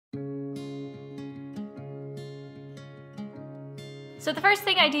So the first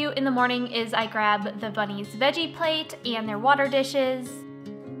thing I do in the morning is I grab the bunnies' veggie plate and their water dishes.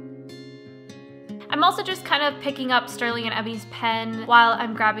 I'm also just kind of picking up Sterling and Ebony's pen while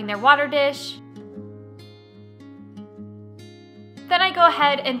I'm grabbing their water dish. Then I go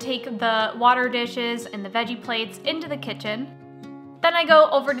ahead and take the water dishes and the veggie plates into the kitchen. Then I go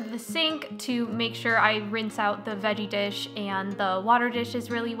over to the sink to make sure I rinse out the veggie dish and the water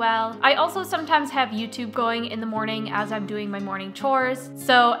dishes really well. I also sometimes have YouTube going in the morning as I'm doing my morning chores.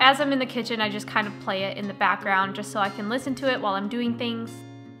 So as I'm in the kitchen, I just kind of play it in the background just so I can listen to it while I'm doing things.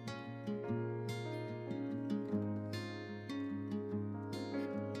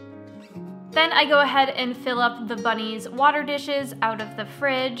 Then I go ahead and fill up the bunnies' water dishes out of the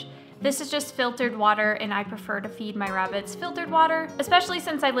fridge. This is just filtered water, and I prefer to feed my rabbits filtered water, especially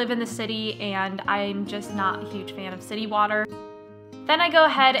since I live in the city and I'm just not a huge fan of city water. Then I go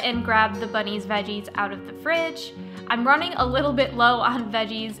ahead and grab the bunnies' veggies out of the fridge. I'm running a little bit low on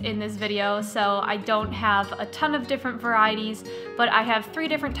veggies in this video, so I don't have a ton of different varieties, but I have 3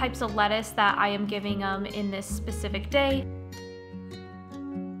 different types of lettuce that I am giving them in this specific day.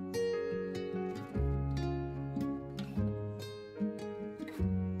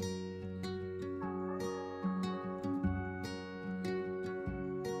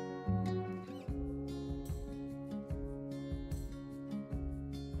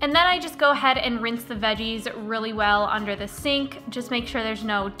 And then I just go ahead and rinse the veggies really well under the sink. Just make sure there's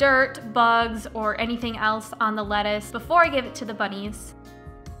no dirt, bugs, or anything else on the lettuce before I give it to the bunnies.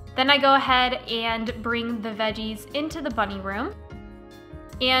 Then I go ahead and bring the veggies into the bunny room.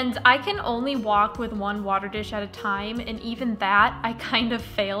 And I can only walk with 1 water dish at a time, and even that, I kind of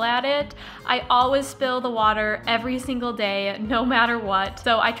fail at it. I always spill the water every single day, no matter what.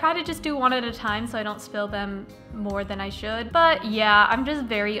 So I try to just do 1 at a time so I don't spill them more than I should. But yeah, I'm just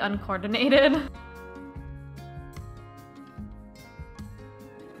very uncoordinated.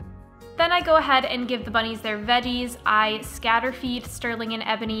 Then I go ahead and give the bunnies their veggies. I scatter feed Sterling and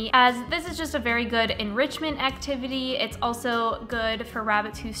Ebony, as this is just a very good enrichment activity. It's also good for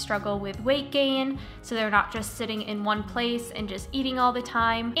rabbits who struggle with weight gain, so they're not just sitting in one place and just eating all the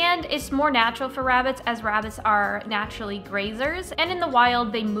time. And it's more natural for rabbits, as rabbits are naturally grazers, and in the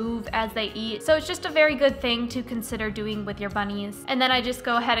wild they move as they eat, so it's just a very good thing to consider doing with your bunnies. And then I just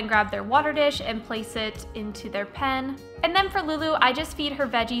go ahead and grab their water dish and place it into their pen. And then for Lulu, I just feed her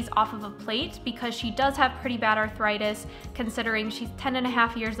veggies off of a plate because she does have pretty bad arthritis, considering she's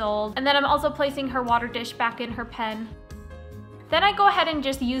 10.5 years old. And then I'm also placing her water dish back in her pen. Then I go ahead and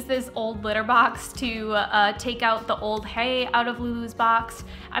just use this old litter box to take out the old hay out of Lulu's box.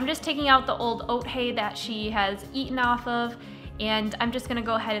 I'm just taking out the old oat hay that she has eaten off of, and I'm just gonna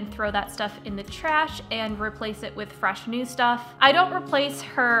go ahead and throw that stuff in the trash and replace it with fresh new stuff. I don't replace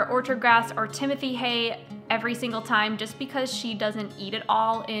her orchard grass or Timothy hay every single time just because she doesn't eat it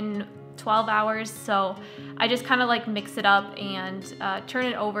all in 12 hours, so I just kind of like mix it up and turn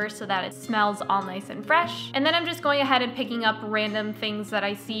it over so that it smells all nice and fresh. And then I'm just going ahead and picking up random things that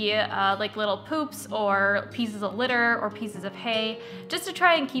I see, like little poops or pieces of litter or pieces of hay, just to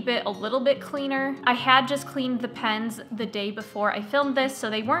try and keep it a little bit cleaner. I had just cleaned the pens the day before I filmed this, so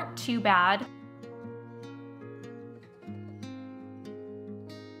they weren't too bad.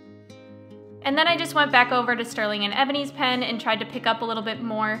 And then I just went back over to Sterling and Ebony's pen and tried to pick up a little bit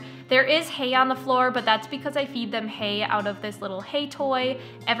more. There is hay on the floor, but that's because I feed them hay out of this little hay toy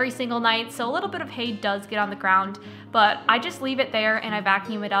every single night, so a little bit of hay does get on the ground, but I just leave it there and I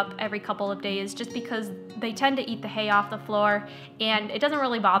vacuum it up every couple of days just because they tend to eat the hay off the floor and it doesn't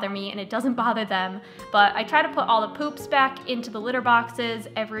really bother me and it doesn't bother them. But I try to put all the poops back into the litter boxes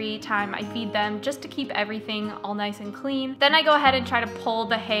every time I feed them just to keep everything all nice and clean. Then I go ahead and try to pull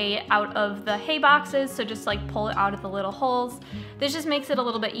the hay out of the hay boxes, so just like pull it out of the little holes. This just makes it a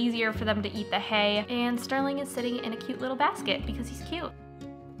little bit easier for them to eat the hay. And Sterling is sitting in a cute little basket because he's cute.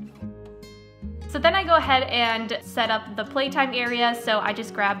 So then I go ahead and set up the playtime area, so I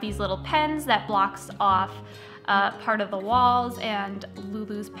just grab these little pens that blocks off part of the walls and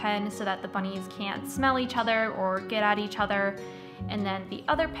Lulu's pen so that the bunnies can't smell each other or get at each other. And then the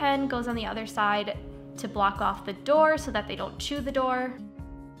other pen goes on the other side to block off the door so that they don't chew the door.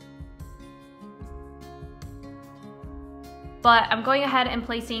 But I'm going ahead and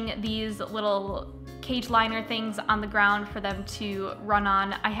placing these little cage liner things on the ground for them to run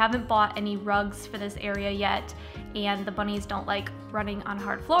on. I haven't bought any rugs for this area yet, and the bunnies don't like running on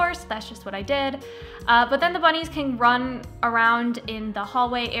hard floors, so that's just what I did. But then the bunnies can run around in the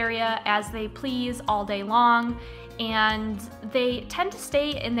hallway area as they please all day long, and they tend to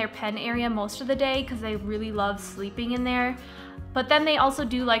stay in their pen area most of the day because they really love sleeping in there. But then they also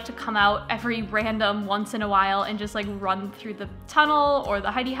do like to come out every random once in a while and just like run through the tunnel or the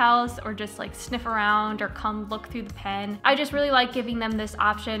Heidi house or just like sniff around or come look through the pen. I just really like giving them this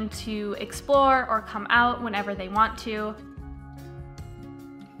option to explore or come out whenever they want to.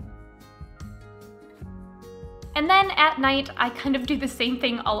 And then at night, I kind of do the same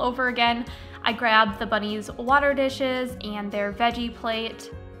thing all over again. I grab the bunnies' water dishes and their veggie plate.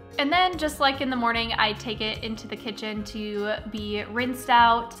 And then just like in the morning, I take it into the kitchen to be rinsed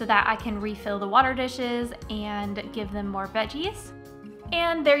out so that I can refill the water dishes and give them more veggies.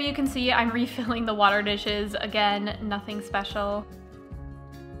 And there you can see I'm refilling the water dishes. Again, nothing special.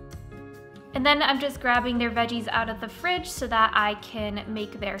 And then I'm just grabbing their veggies out of the fridge so that I can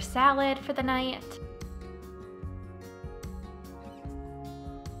make their salad for the night.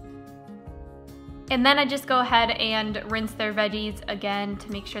 And then I just go ahead and rinse their veggies again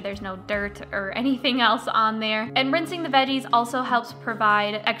to make sure there's no dirt or anything else on there. And rinsing the veggies also helps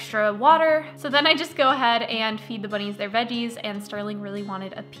provide extra water. So then I just go ahead and feed the bunnies their veggies, and Sterling really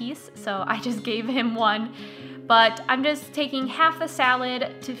wanted a piece, so I just gave him one. But I'm just taking half the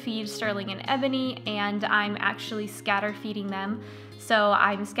salad to feed Sterling and Ebony, and I'm actually scatter feeding them. So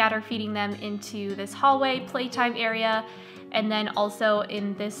I'm scatter feeding them into this hallway playtime area, and then also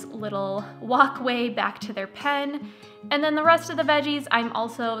in this little walkway back to their pen. And then the rest of the veggies I'm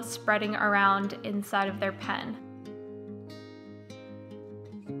also spreading around inside of their pen.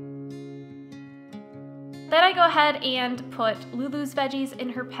 Then I go ahead and put Lulu's veggies in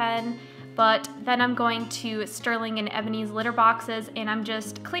her pen, but then I'm going to Sterling and Ebony's litter boxes and I'm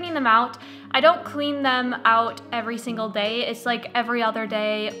just cleaning them out. I don't clean them out every single day. It's like every other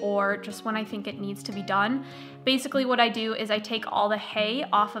day or just when I think it needs to be done. Basically what I do is I take all the hay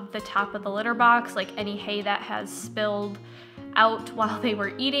off of the top of the litter box, like any hay that has spilled out while they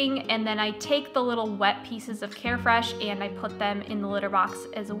were eating, and then I take the little wet pieces of Carefresh and I put them in the litter box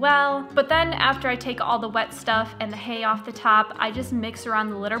as well. But then after I take all the wet stuff and the hay off the top, I just mix around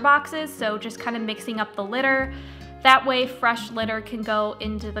the litter boxes, so just kind of mixing up the litter. That way fresh litter can go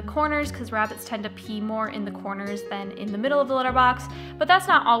into the corners because rabbits tend to pee more in the corners than in the middle of the litter box, but that's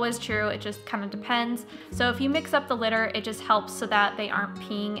not always true, it just kind of depends. So if you mix up the litter, it just helps so that they aren't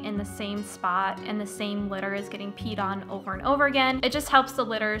peeing in the same spot and the same litter is getting peed on over and over again. It just helps the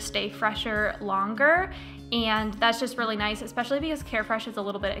litter stay fresher longer, and that's just really nice, especially because Carefresh is a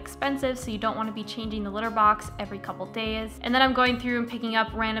little bit expensive, so you don't want to be changing the litter box every couple days. And then I'm going through and picking up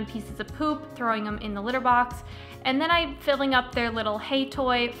random pieces of poop, throwing them in the litter box. And then I'm filling up their little hay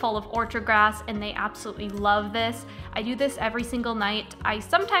toy full of orchard grass, and they absolutely love this. I do this every single night. I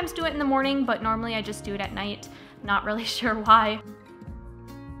sometimes do it in the morning, but normally I just do it at night. Not really sure why.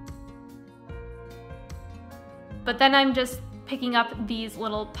 But then I'm just picking up these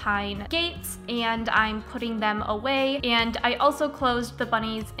little pine gates and I'm putting them away, and I also closed the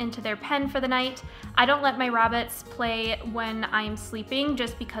bunnies into their pen for the night. I don't let my rabbits play when I'm sleeping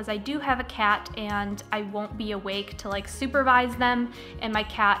just because I do have a cat and I won't be awake to like supervise them, and my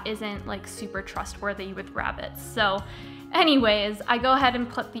cat isn't like super trustworthy with rabbits. So anyways, I go ahead and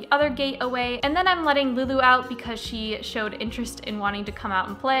put the other gate away, and then I'm letting Lulu out because she showed interest in wanting to come out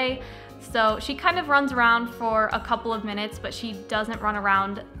and play. So she kind of runs around for a couple of minutes, but she doesn't run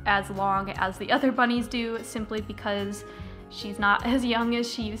around as long as the other bunnies do, simply because she's not as young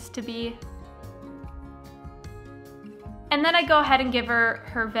as she used to be. And then I go ahead and give her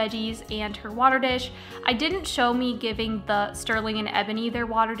her veggies and her water dish. I didn't show me giving the Sterling and Ebony their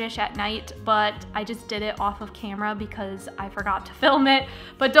water dish at night, but I just did it off of camera because I forgot to film it.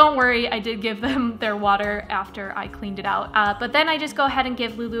 But don't worry, I did give them their water after I cleaned it out. But then I just go ahead and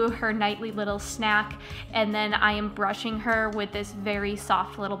give Lulu her nightly little snack, and then I am brushing her with this very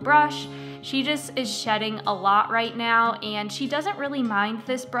soft little brush. She just is shedding a lot right now, and she doesn't really mind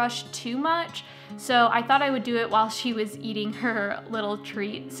this brush too much. So I thought I would do it while she was eating her little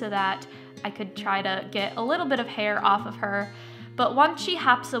treat so that I could try to get a little bit of hair off of her. But once she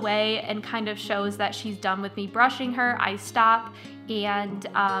hops away and kind of shows that she's done with me brushing her, I stop, and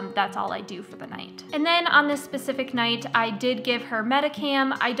that's all I do for the night. And then on this specific night, I did give her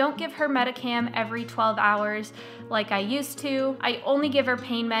Metacam. I don't give her Metacam every 12 hours like I used to. I only give her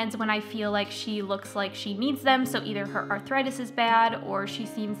pain meds when I feel like she looks like she needs them, so either her arthritis is bad or she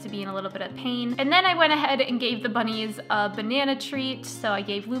seems to be in a little bit of pain. And then I went ahead and gave the bunnies a banana treat, so I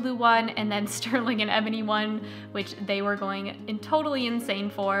gave Lulu one and then Sterling and Ebony one, which they were going totally insane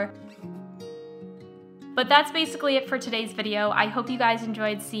for. But that's basically it for today's video. I hope you guys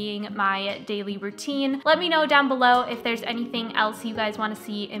enjoyed seeing my daily routine. Let me know down below if there's anything else you guys want to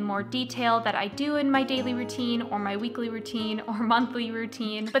see in more detail that I do in my daily routine or my weekly routine or monthly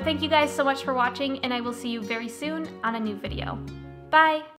routine. But thank you guys so much for watching, and I will see you very soon on a new video. Bye!